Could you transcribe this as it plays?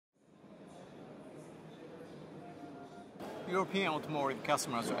European automotive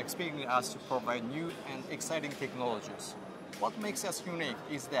customers are expecting us to provide new and exciting technologies. What makes us unique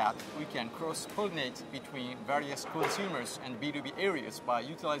is that we can cross-pollinate between various consumers and B2B areas by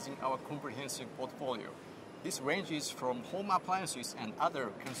utilizing our comprehensive portfolio. This ranges from home appliances and other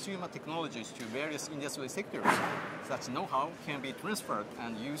consumer technologies to various industry sectors. Such know-how can be transferred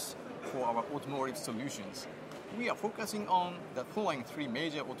and used for our automotive solutions. We are focusing on the following three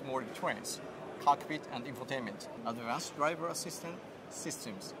major automotive trends: cockpit and infotainment, advanced driver assistance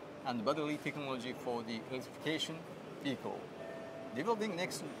systems, and battery technology for the electrification vehicle. Developing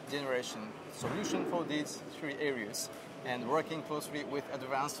next generation solution for these three areas and working closely with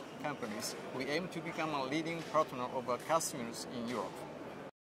advanced companies, we aim to become a leading partner of our customers in Europe.